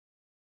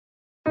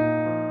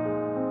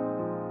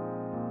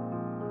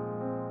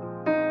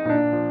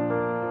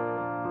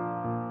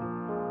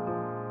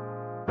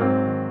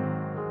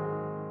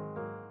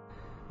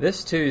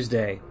This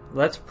Tuesday,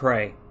 let's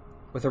pray,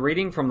 with a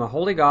reading from the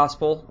Holy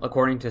Gospel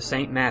according to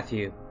St.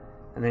 Matthew,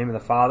 in the name of the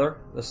Father,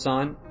 the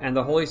Son, and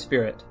the Holy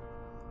Spirit.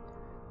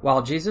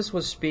 While Jesus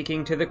was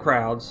speaking to the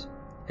crowds,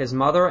 his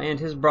mother and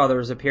his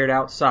brothers appeared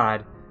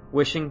outside,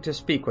 wishing to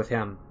speak with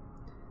him.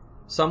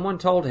 Someone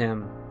told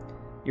him,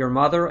 "Your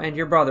mother and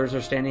your brothers are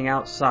standing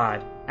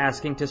outside,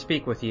 asking to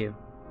speak with you."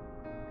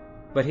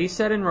 But he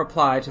said in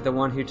reply to the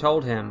one who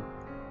told him,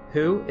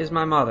 "Who is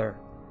my mother?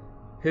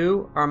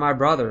 Who are my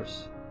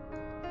brothers?"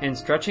 And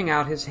stretching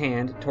out his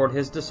hand toward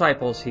his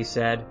disciples, he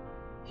said,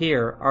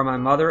 "Here are my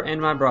mother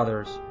and my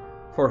brothers,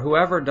 for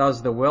whoever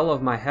does the will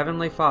of my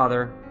heavenly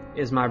Father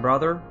is my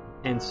brother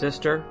and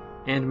sister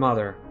and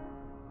mother."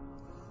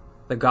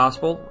 The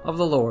Gospel of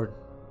the Lord.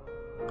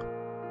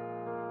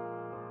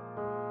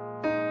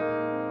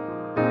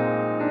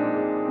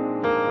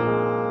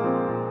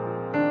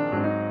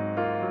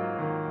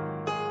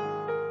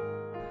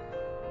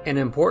 An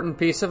important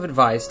piece of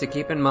advice to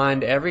keep in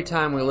mind every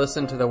time we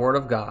listen to the Word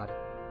of God.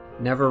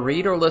 Never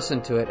read or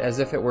listen to it as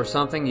if it were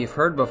something you've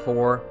heard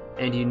before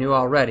and you knew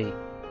already,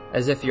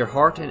 as if your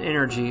heart and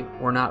energy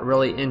were not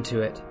really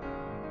into it.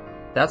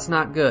 That's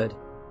not good,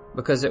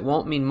 because it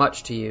won't mean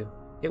much to you.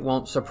 It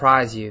won't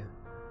surprise you.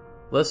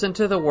 Listen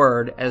to the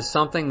Word as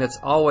something that's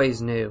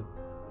always new.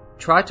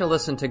 Try to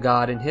listen to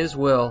God in His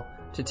will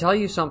to tell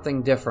you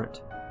something different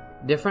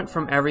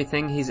from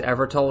everything He's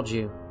ever told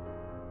you.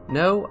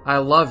 Know "I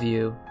love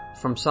you"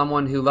 from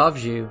someone who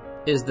loves you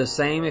is the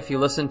same if you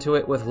listen to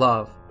it with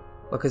love,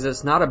 because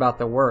it's not about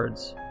the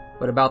words,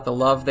 but about the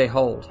love they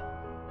hold.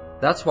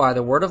 That's why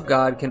the Word of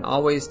God can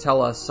always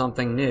tell us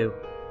something new.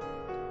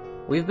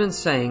 We've been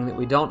saying that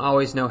we don't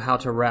always know how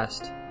to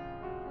rest.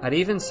 I'd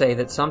even say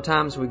that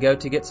sometimes we go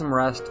to get some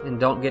rest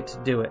and don't get to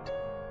do it.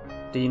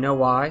 Do you know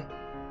why?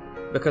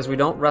 Because we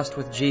don't rest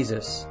with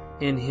Jesus,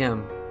 in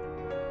Him.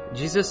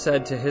 Jesus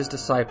said to His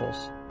disciples,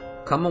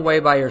 "Come away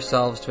by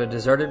yourselves to a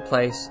deserted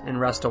place and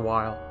rest a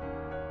while."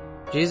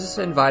 Jesus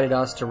invited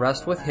us to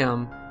rest with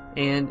Him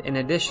and, in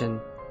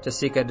addition, to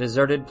seek a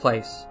deserted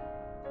place.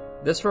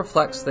 This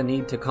reflects the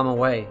need to come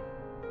away,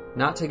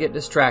 not to get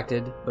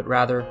distracted, but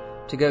rather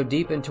to go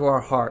deep into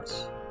our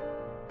hearts.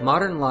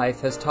 Modern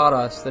life has taught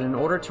us that in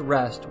order to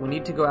rest, we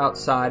need to go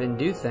outside and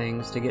do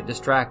things to get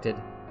distracted.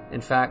 In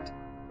fact,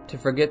 to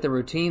forget the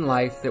routine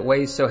life that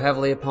weighs so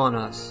heavily upon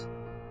us.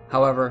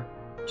 However,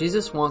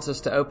 Jesus wants us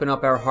to open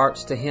up our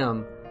hearts to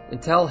Him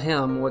and tell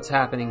Him what's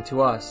happening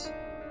to us.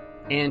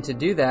 And to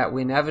do that,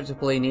 we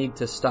inevitably need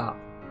to stop,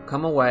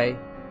 come away,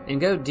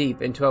 and go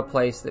deep into a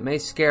place that may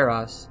scare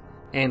us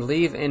and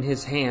leave in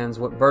His hands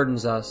what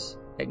burdens us,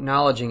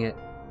 acknowledging it,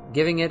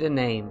 giving it a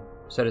name,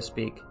 so to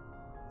speak.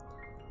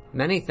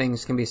 Many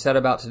things can be said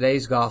about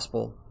today's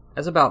gospel,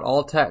 as about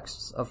all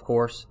texts, of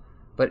course,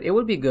 but it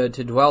would be good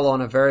to dwell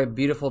on a very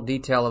beautiful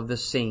detail of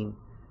this scene,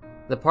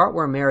 the part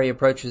where Mary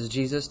approaches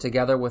Jesus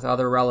together with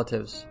other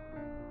relatives.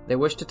 They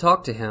wish to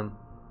talk to Him.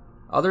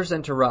 Others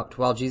interrupt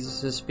while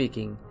Jesus is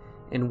speaking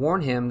and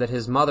warn Him that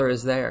His mother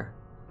is there.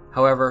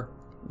 However,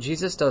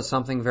 Jesus does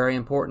something very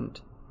important.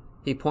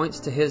 He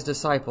points to His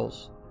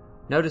disciples.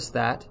 Notice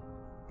that.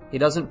 He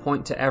doesn't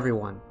point to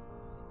everyone.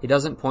 He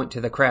doesn't point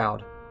to the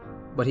crowd,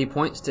 but He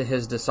points to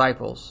His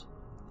disciples,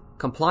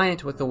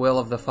 compliant with the will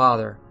of the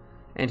Father,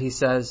 and He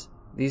says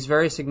these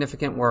very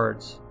significant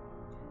words,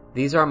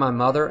 "These are my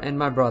mother and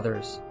my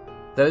brothers,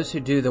 those who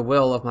do the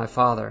will of my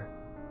Father."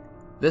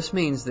 This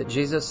means that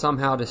Jesus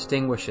somehow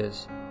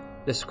distinguishes,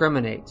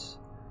 discriminates.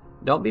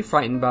 Don't be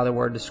frightened by the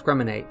word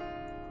discriminate,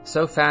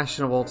 so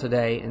fashionable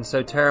today and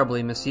so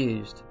terribly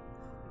misused.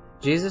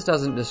 Jesus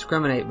doesn't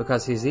discriminate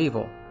because He's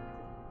evil.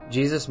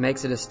 Jesus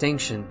makes a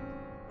distinction.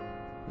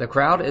 The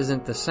crowd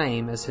isn't the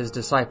same as His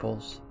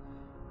disciples.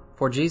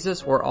 For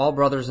Jesus, we're all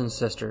brothers and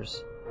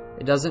sisters.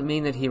 It doesn't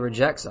mean that He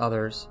rejects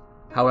others.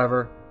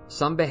 However,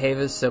 some behave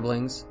as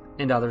siblings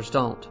and others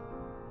don't.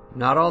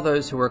 Not all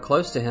those who were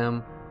close to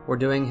Him were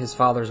doing His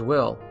Father's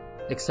will,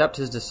 except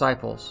His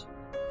disciples.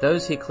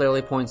 Those He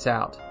clearly points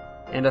out,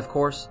 and of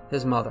course,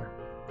 His mother.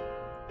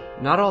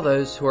 Not all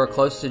those who are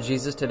close to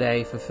Jesus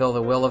today fulfill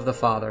the will of the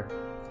Father.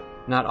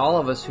 Not all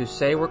of us who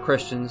say we're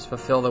Christians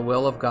fulfill the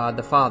will of God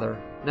the Father.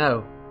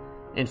 No.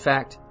 In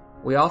fact,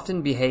 we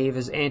often behave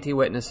as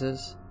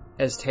anti-witnesses,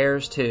 as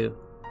tares too.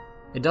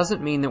 It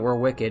doesn't mean that we're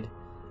wicked,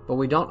 but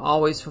we don't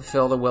always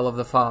fulfill the will of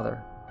the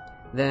Father.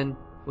 Then,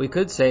 we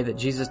could say that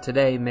Jesus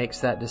today makes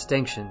that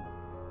distinction.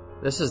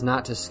 This is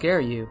not to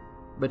scare you,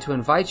 but to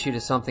invite you to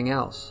something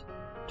else.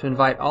 To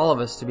invite all of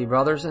us to be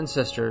brothers and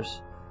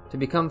sisters, to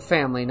become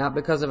family not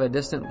because of a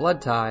distant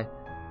blood tie,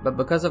 but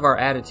because of our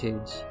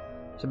attitudes.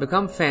 To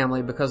become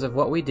family because of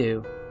what we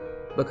do,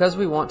 because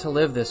we want to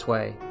live this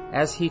way,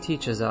 as He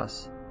teaches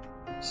us.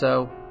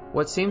 So,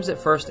 what seems at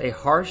first a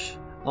harsh,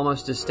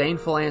 almost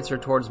disdainful answer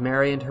towards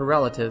Mary and her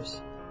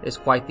relatives is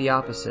quite the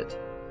opposite.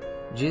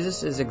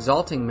 Jesus is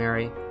exalting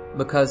Mary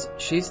because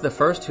she's the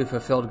first who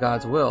fulfilled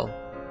God's will,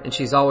 and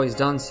she's always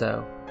done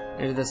so.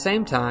 And at the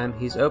same time,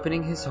 He's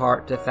opening His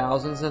heart to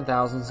thousands and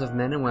thousands of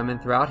men and women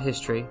throughout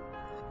history,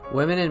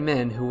 women and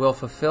men who will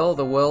fulfill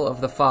the will of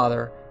the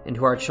Father and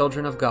who are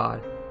children of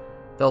God.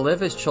 They'll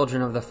live as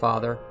children of the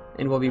Father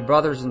and will be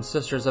brothers and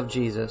sisters of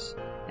Jesus,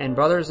 and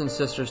brothers and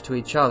sisters to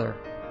each other,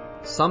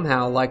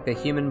 somehow like the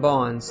human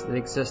bonds that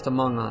exist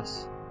among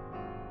us.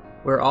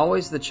 We're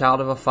always the child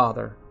of a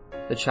father,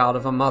 the child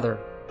of a mother,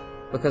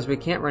 because we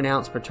can't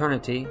renounce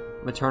paternity,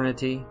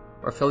 maternity,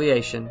 or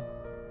filiation.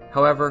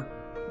 However,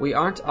 we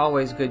aren't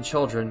always good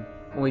children,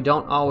 and we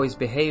don't always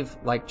behave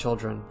like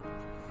children.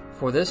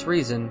 For this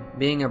reason,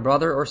 being a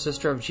brother or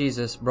sister of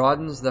Jesus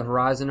broadens the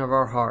horizon of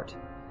our heart,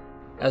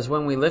 as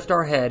when we lift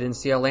our head and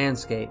see a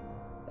landscape,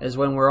 as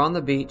when we're on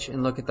the beach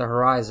and look at the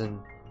horizon,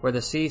 where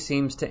the sea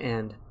seems to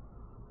end.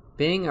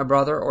 Being a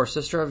brother or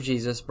sister of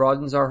Jesus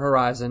broadens our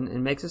horizon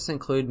and makes us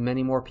include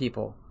many more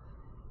people.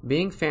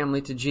 Being family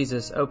to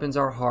Jesus opens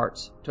our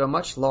hearts to a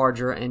much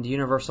larger and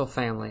universal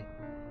family.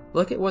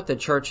 Look at what the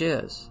church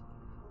is.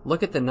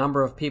 Look at the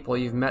number of people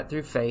you've met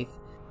through faith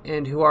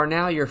and who are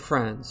now your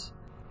friends,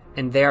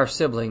 and they are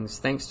siblings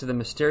thanks to the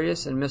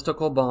mysterious and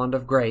mystical bond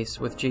of grace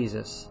with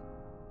Jesus.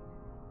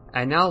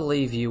 I now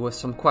leave you with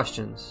some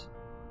questions.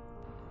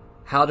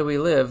 How do we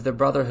live the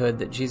brotherhood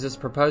that Jesus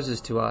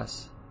proposes to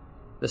us?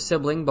 The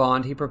sibling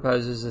bond he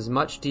proposes is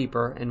much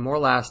deeper and more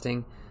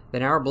lasting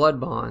than our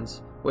blood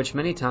bonds, which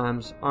many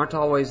times aren't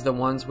always the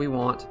ones we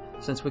want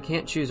since we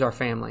can't choose our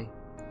family.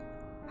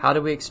 How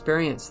do we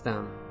experience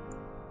them?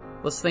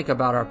 Let's think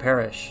about our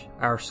parish,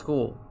 our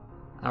school,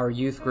 our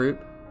youth group,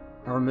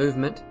 our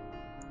movement.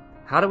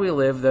 How do we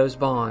live those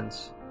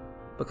bonds?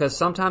 Because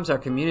sometimes our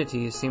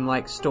communities seem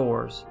like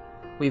stores.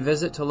 We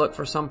visit to look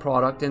for some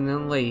product and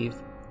then leave,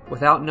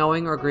 without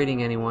knowing or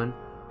greeting anyone,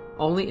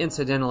 only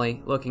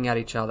incidentally looking at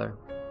each other.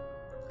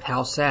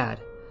 How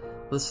sad.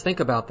 Let's think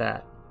about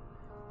that.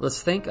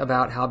 Let's think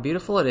about how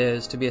beautiful it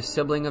is to be a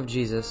sibling of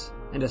Jesus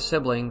and a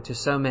sibling to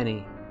so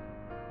many.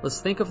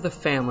 Let's think of the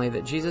family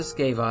that Jesus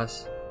gave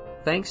us,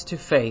 thanks to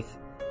faith,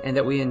 and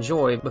that we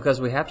enjoy because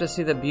we have to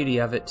see the beauty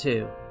of it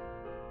too.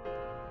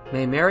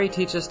 May Mary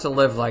teach us to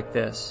live like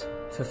this,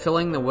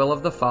 fulfilling the will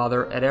of the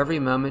Father at every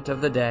moment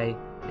of the day,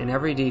 in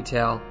every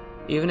detail,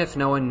 even if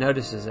no one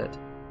notices it.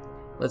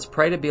 Let's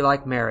pray to be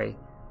like Mary,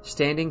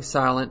 standing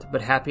silent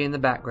but happy in the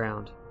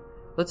background.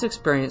 Let's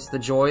experience the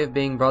joy of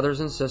being brothers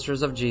and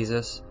sisters of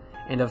Jesus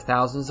and of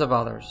thousands of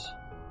others.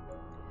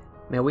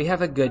 May we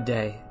have a good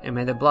day, and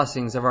may the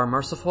blessings of our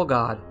merciful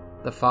God,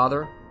 the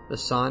Father, the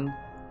Son,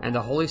 and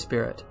the Holy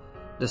Spirit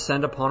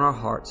descend upon our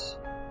hearts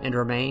and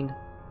remain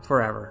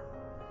forever.